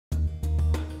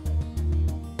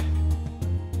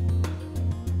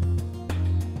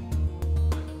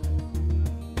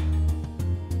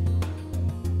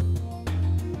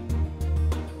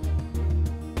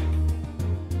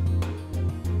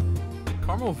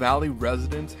Carmel Valley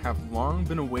residents have long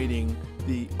been awaiting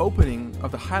the opening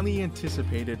of the highly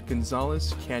anticipated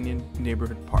Gonzales Canyon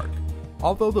Neighborhood Park.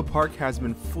 Although the park has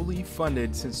been fully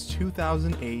funded since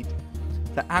 2008,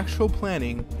 the actual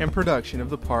planning and production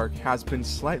of the park has been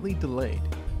slightly delayed.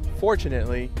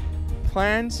 Fortunately,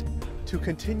 plans to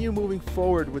continue moving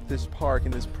forward with this park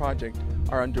and this project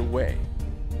are underway,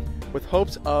 with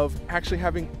hopes of actually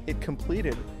having it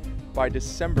completed by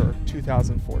December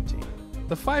 2014.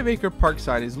 The 5-acre park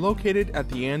site is located at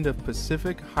the end of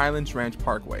Pacific Highlands Ranch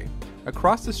Parkway,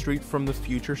 across the street from the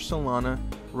future Solana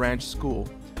Ranch School,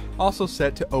 also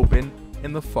set to open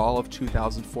in the fall of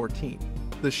 2014.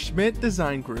 The Schmidt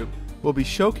Design Group will be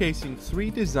showcasing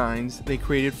 3 designs they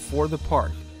created for the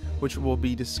park, which will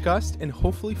be discussed and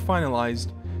hopefully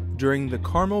finalized during the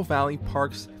Carmel Valley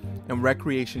Parks and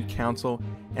Recreation Council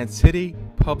and City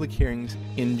public hearings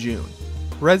in June.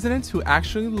 Residents who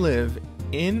actually live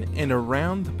in and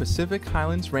around the Pacific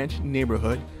Highlands Ranch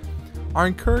neighborhood are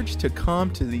encouraged to come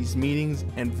to these meetings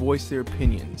and voice their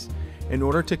opinions in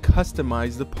order to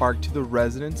customize the park to the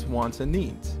residents' wants and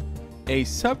needs. A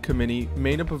subcommittee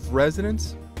made up of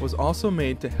residents was also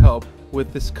made to help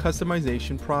with this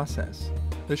customization process.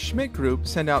 The Schmidt Group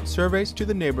sent out surveys to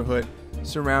the neighborhood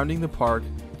surrounding the park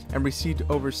and received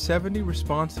over 70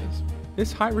 responses.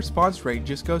 This high response rate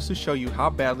just goes to show you how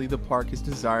badly the park is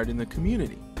desired in the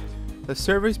community. The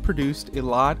surveys produced a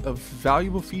lot of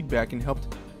valuable feedback and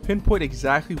helped pinpoint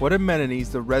exactly what amenities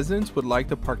the residents would like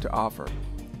the park to offer.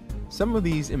 Some of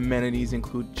these amenities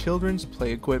include children's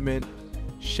play equipment,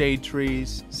 shade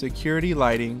trees, security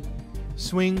lighting,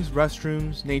 swings,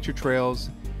 restrooms, nature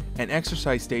trails, and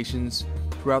exercise stations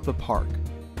throughout the park.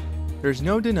 There's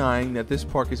no denying that this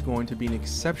park is going to be an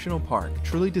exceptional park,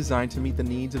 truly designed to meet the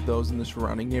needs of those in the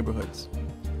surrounding neighborhoods.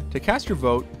 To cast your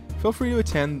vote, feel free to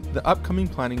attend the upcoming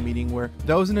planning meeting where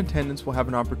those in attendance will have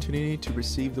an opportunity to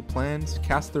receive the plans,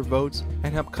 cast their votes,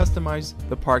 and help customize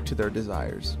the park to their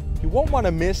desires. You won't want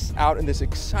to miss out on this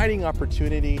exciting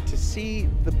opportunity to see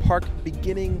the park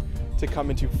beginning to come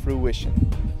into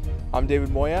fruition. I'm David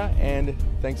Moya, and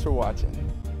thanks for watching.